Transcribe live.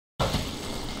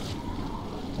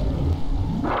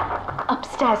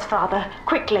Upstairs, Father,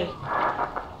 quickly.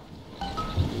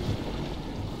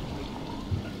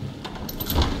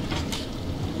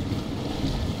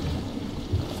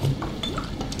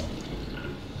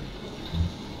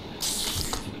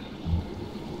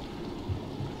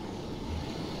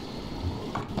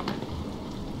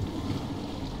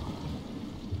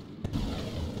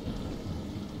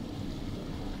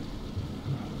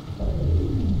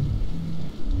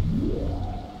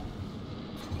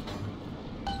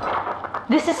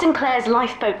 This is Sinclair's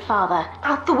lifeboat, Father.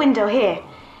 Out the window here.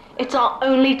 It's our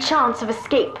only chance of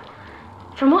escape.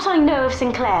 From what I know of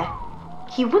Sinclair,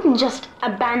 he wouldn't just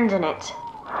abandon it.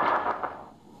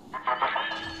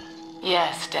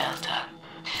 Yes, Delta.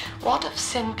 What of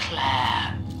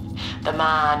Sinclair? The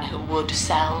man who would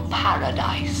sell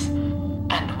paradise.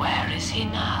 And where is he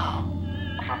now?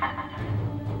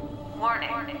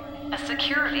 Warning. A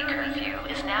security curfew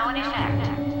is now in effect.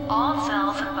 All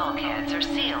cells and bulkheads are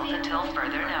sealed until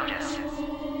further notice.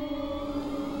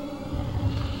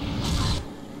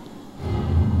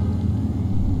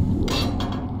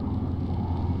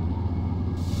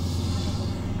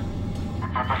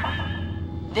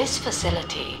 This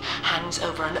facility hangs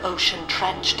over an ocean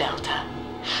trench, Delta.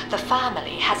 The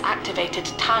family has activated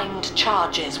timed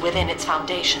charges within its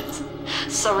foundations.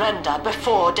 Surrender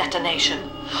before detonation,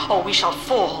 or we shall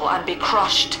fall and be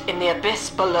crushed in the abyss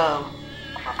below.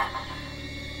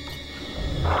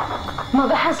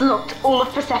 Mother has locked all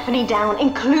of Persephone down,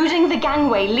 including the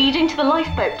gangway leading to the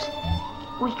lifeboat.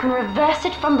 We can reverse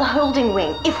it from the holding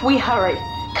wing if we hurry.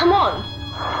 Come on!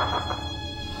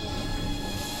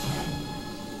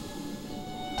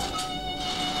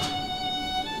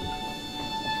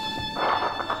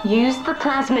 Use the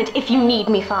plasmid if you need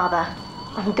me, Father.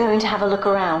 I'm going to have a look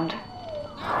around.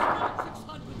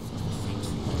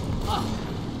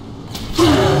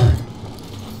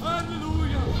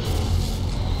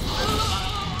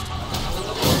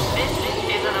 This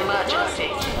is an emergency.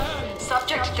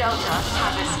 Subject Delta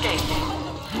has escaped.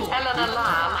 Eleanor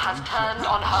Lamb has turned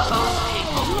on her own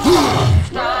people.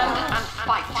 Stand and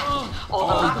fight, or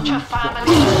the Rapture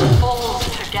family falls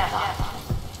together.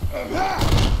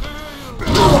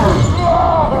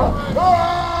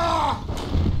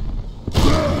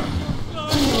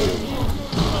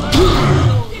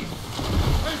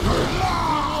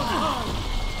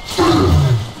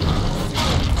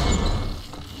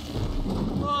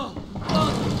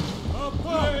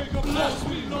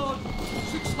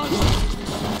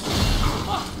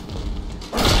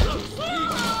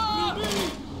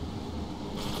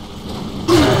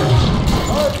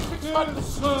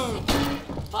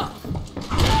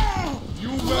 You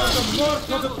wear the mark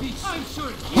of the beast. I'm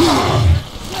sure.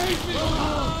 Save me!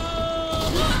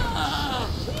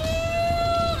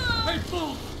 Hey,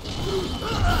 fool!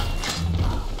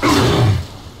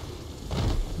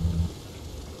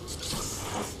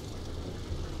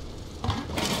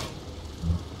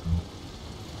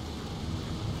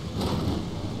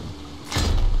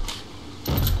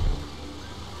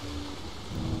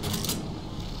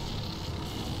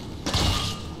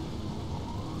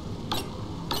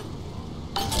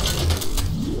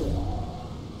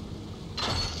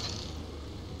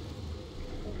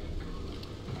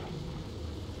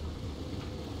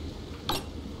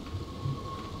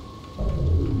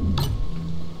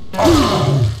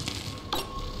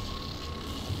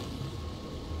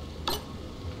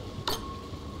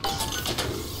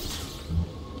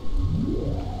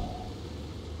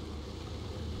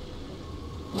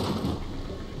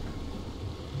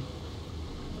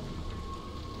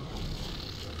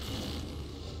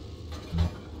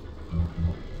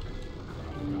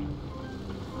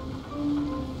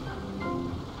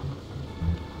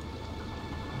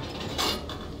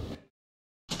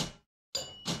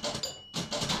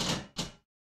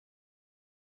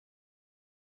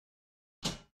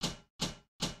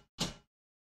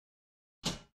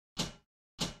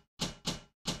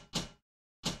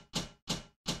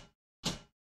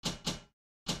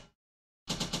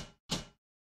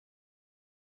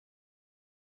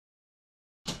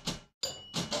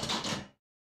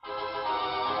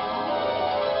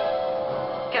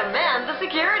 Command the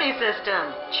security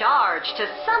system. Charge to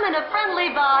summon a friendly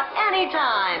bot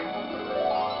anytime.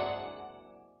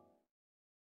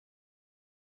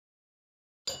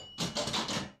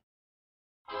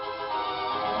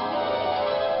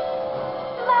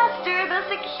 Master the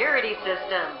security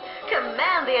system.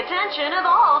 Command the attention of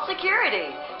all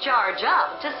security. Charge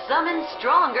up to summon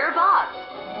stronger bots.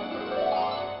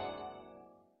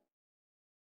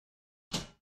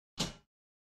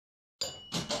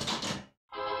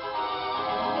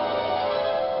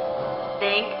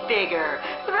 Think bigger.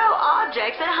 Throw throw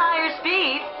objects at higher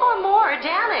speed or more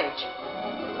damage.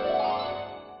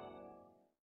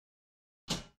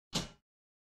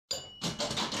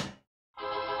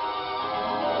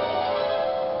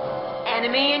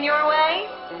 Enemy in your way?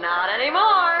 Not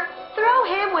anymore. Throw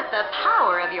him with the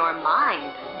power of your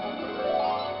mind.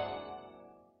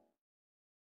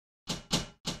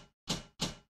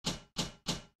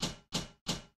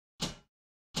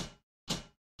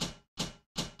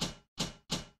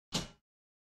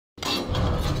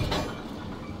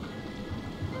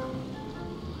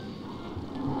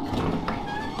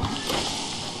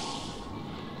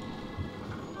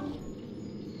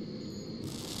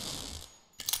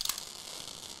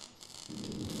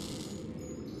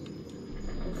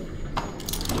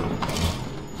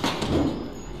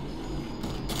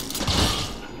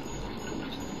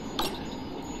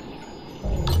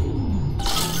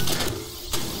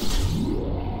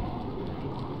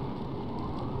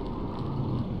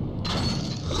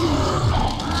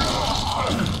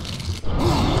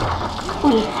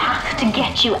 We have to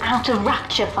get you out of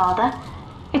Rapture, Father.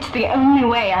 It's the only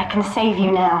way I can save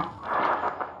you now.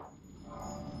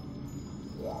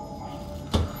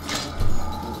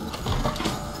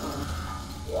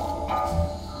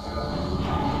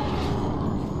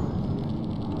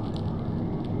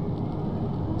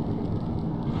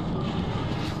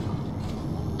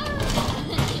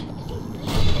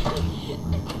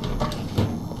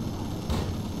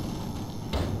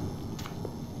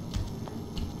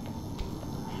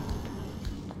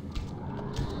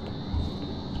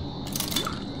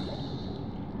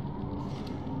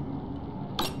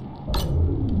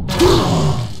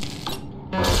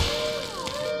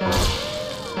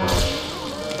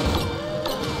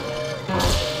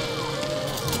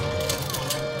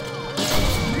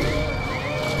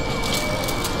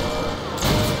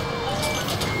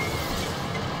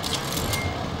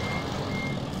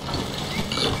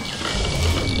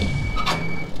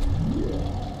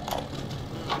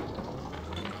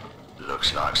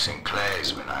 Looks like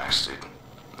Sinclair's been ousted.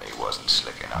 He wasn't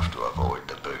slick enough to avoid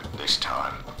the boot this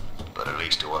time, but at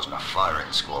least it wasn't a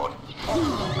firing squad.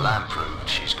 Lamb proved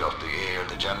she's got the ear of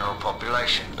the general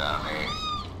population down here,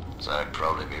 so it'd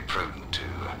probably be prudent to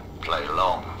play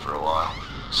along for a while,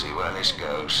 see where this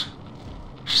goes.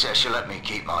 She says she'll let me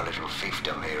keep my little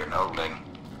fiefdom here in Holding,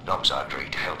 as long as I agree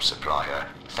to help supply her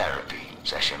therapy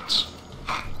sessions.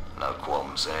 No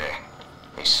qualms there.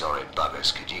 These sorry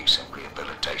buggers could use some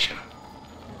rehabilitation.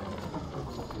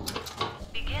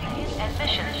 Beginning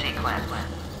admission sequence.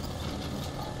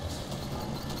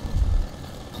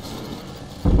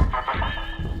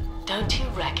 Don't you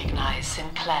recognize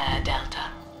Sinclair,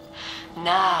 Delta?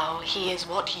 Now he is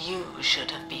what you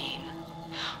should have been.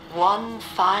 One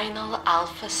final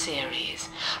Alpha series,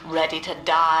 ready to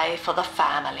die for the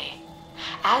family.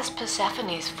 As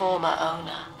Persephone's former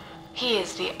owner, he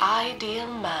is the ideal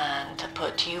man to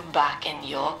put you back in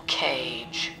your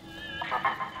cage.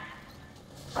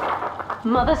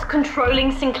 Mother's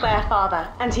controlling Sinclair, Father,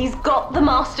 and he's got the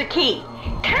master key.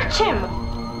 Catch him!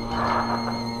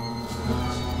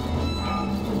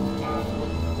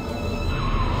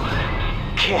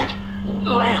 Kid,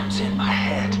 Lamb's in my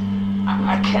head.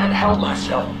 I can't help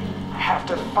myself. I have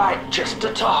to fight just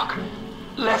to talk.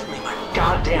 Left me my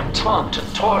goddamn tongue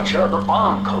to torture the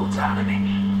bomb codes out of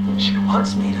me. She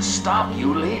wants me to stop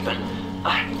you leaving.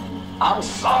 I'm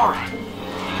sorry.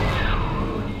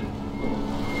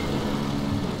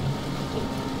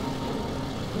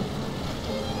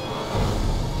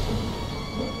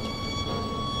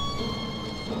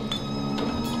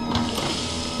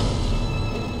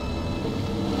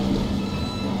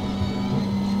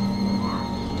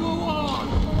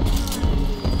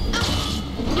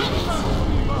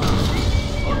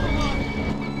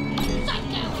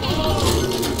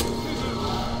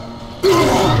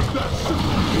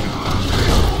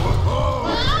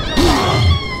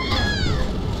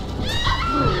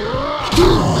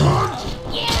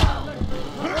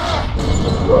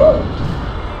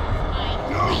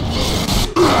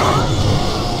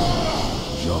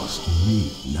 Just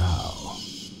me now.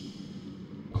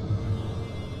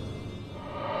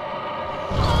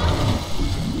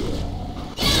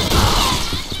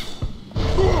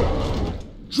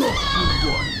 Just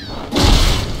you one.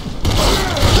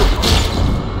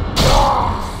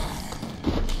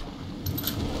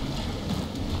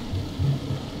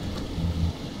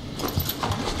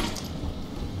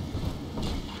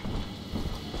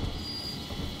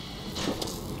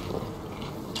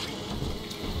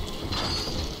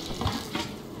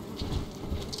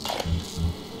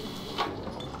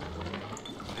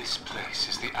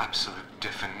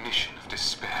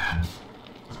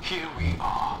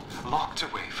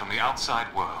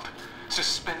 outside world,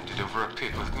 suspended over a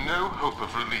pit with no hope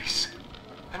of release.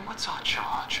 And what's our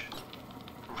charge?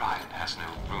 Ryan has no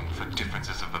room for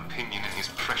differences of opinion in his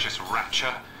precious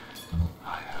rapture.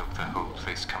 I hope the whole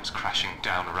place comes crashing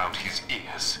down around his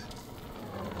ears.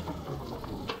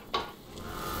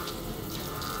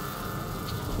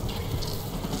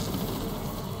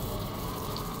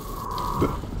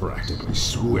 Practically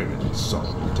swimming in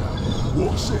salt down here.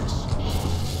 What's this?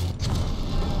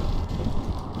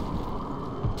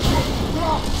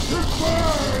 It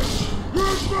burns!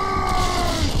 It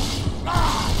burns!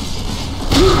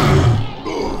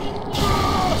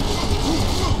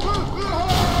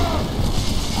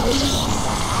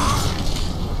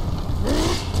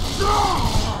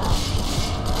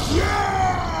 Yeah!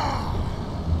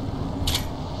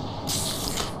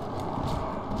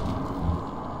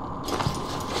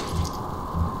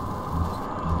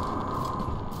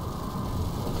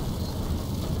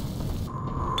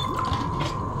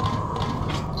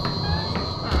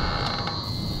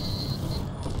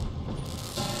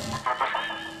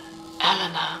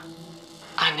 Eleanor,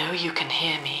 I know you can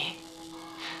hear me.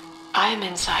 I am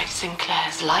inside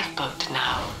Sinclair's lifeboat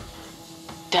now.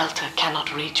 Delta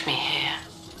cannot reach me here,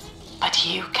 but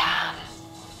you can.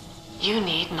 You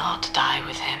need not die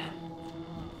with him.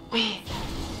 We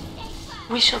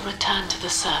shall return to the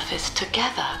surface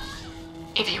together,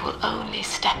 if you will only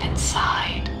step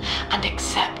inside and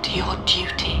accept your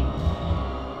duty.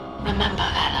 Remember,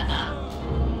 Eleanor,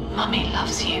 Mummy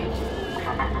loves you.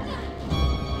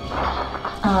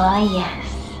 Ah, yes.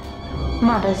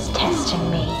 Mother's testing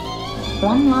me.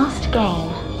 One last game.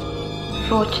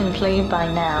 Fortunately,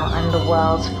 by now, I'm the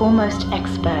world's foremost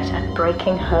expert at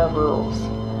breaking her rules.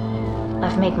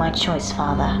 I've made my choice,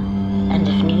 Father, and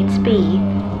if needs be,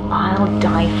 I'll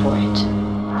die for it.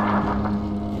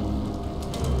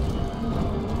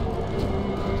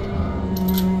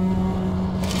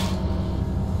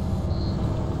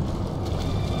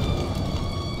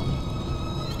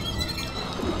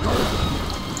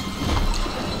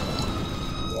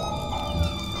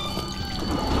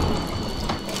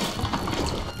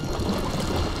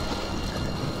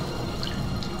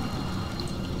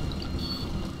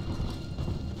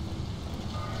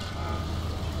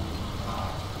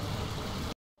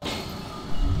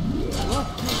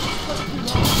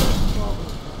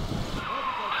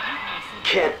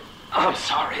 Kid, I'm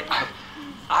sorry.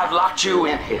 I've locked you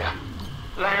in here.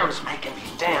 Lamb's making me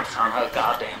dance on her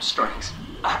goddamn strings.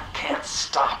 I can't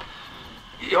stop.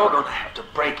 You're gonna have to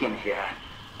break in here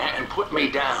and put me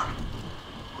down.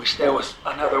 Wish there was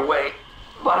another way,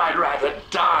 but I'd rather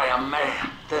die a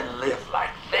man than live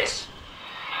like this.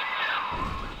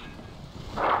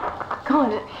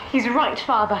 God, he's right,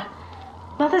 Father.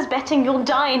 Mother's betting you'll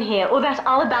die in here, or that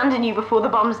I'll abandon you before the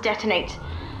bombs detonate.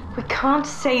 We can't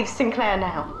save Sinclair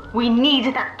now. We need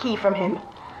that key from him.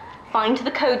 Find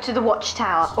the code to the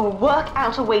watchtower, or work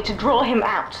out a way to draw him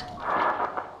out.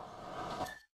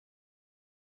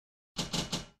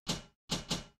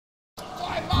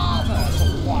 Why bother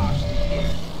to watch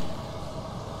it?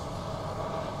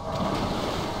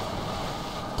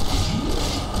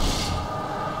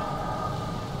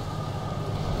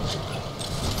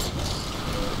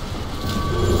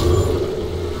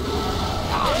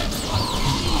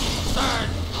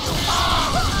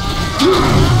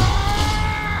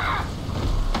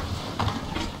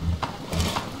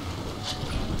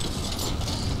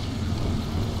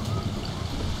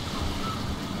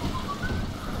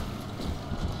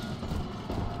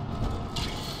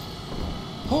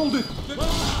 Hold it!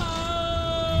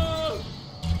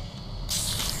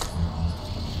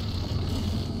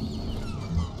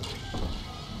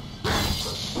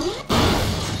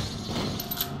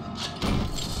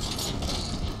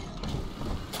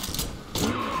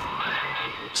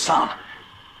 Son,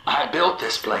 I built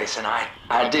this place and I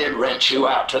did rent you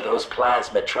out to those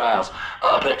plasmid trials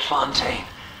up at Fontaine.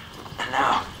 And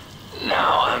now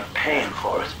I'm paying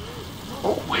for it.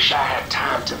 Wish I had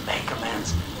time to make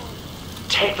amends.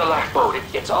 Take the lifeboat,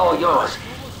 it's all yours.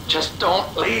 Just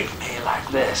don't leave me like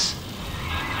this.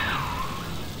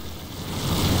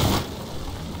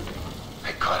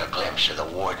 I caught a glimpse of the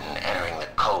warden entering the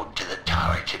code to the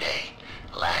tower today.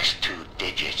 Last two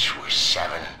digits were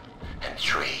 7 and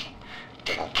 3.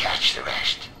 Didn't catch the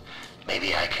rest.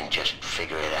 Maybe I can just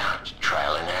figure it out,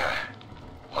 trial and error.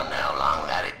 Wonder how long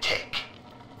that'd take.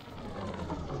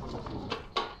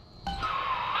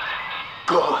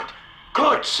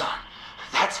 Good, son.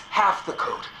 That's half the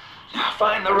code. Now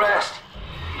find the rest.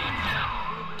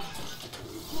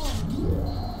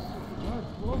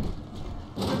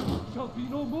 Shall be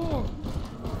no more.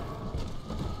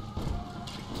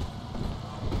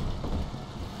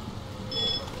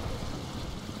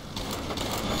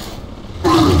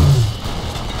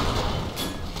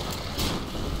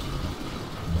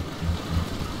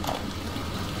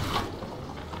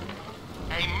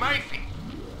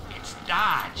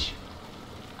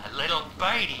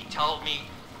 Spidey told me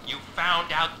you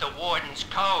found out the warden's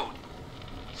code.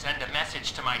 Send a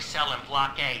message to my cell in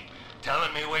Block 8,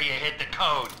 telling me where you hid the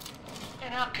code.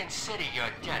 And I'll consider your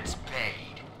debts paid.